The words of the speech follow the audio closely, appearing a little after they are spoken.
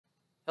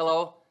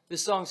Hello,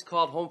 this song's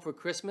called Home for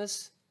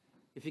Christmas.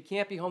 If you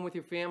can't be home with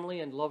your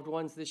family and loved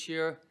ones this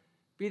year,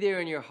 be there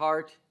in your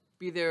heart,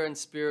 be there in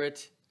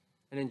spirit,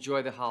 and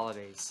enjoy the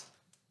holidays.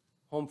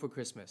 Home for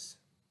Christmas.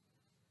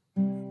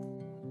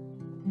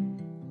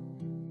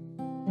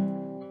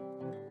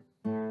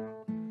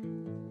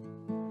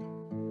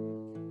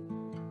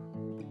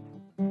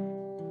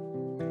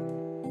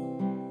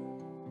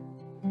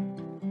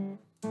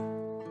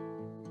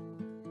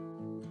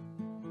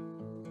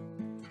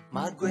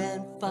 My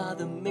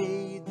grandfather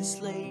made the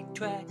sleigh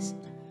tracks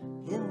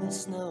in the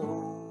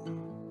snow.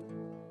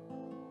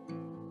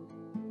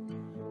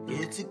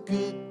 It's a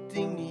good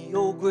thing the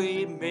old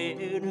gray man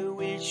knew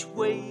which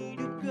way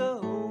to go.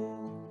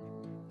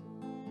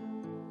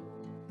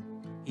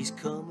 He's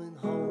coming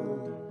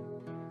home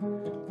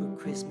for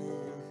Christmas.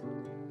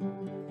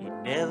 You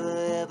never,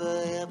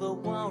 ever, ever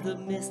want to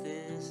miss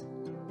this.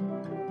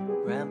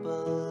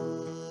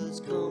 Grandpa's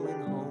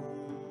coming home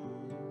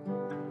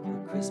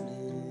for Christmas.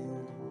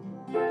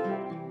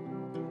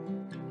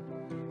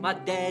 My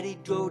daddy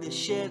drove a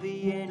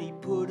Chevy and he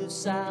put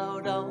us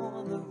out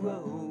on the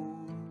road.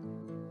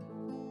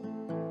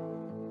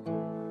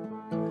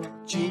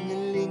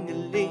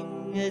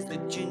 Jing-a-ling-a-ling as the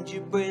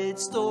gingerbread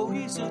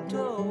stories are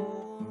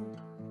told.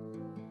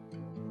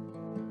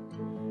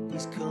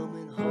 He's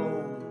coming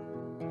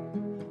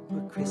home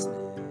for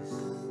Christmas.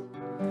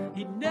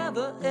 You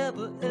never,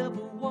 ever,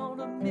 ever want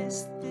to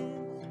miss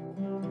this.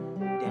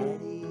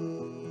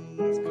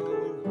 Daddy's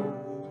coming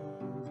home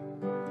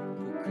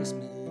for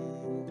Christmas.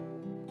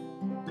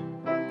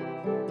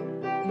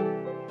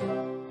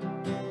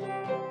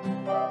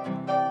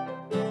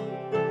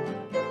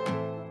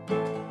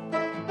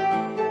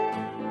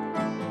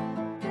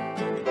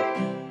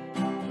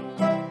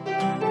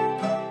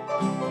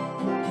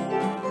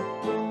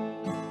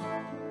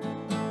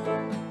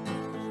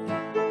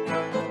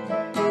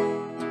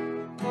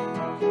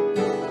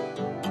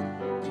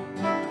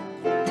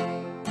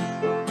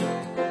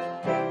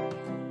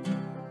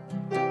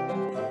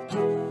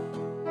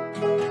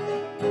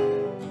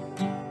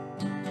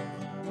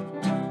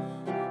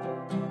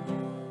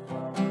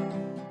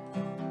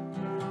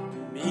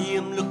 Me,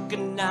 I'm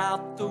looking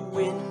out the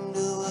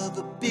window of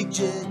a big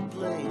jet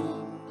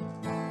plane.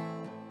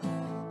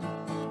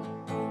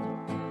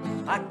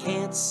 I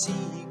can't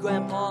see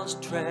Grandpa's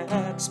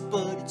tracks,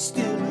 but it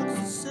still looks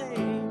the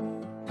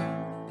same.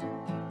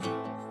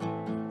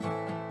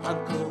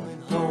 I'm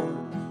coming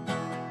home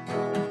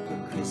for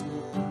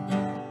Christmas.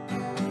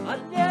 I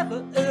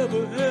never,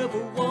 ever,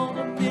 ever want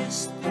to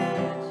miss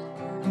this.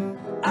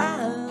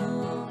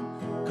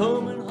 I'm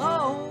coming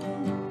home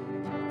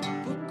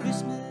for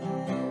Christmas.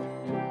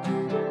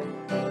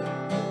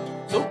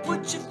 So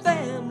put your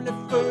family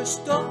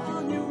first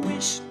on your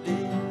wish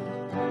list.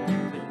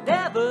 We're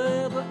never,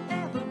 ever,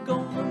 ever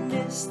gonna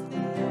miss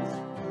this.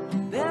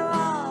 They're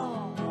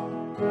all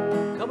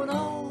coming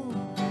home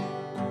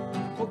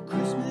for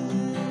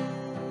Christmas.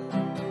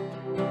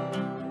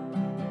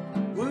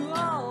 We're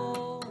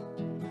all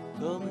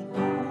coming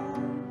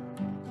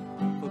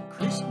home for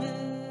Christmas.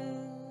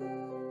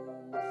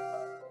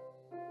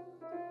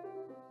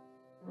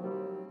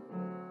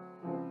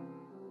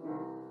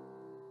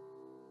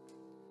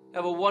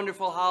 Have a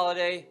wonderful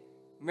holiday.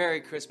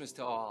 Merry Christmas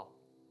to all.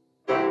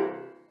 Nice.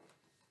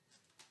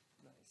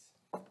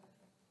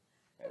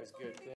 That was good.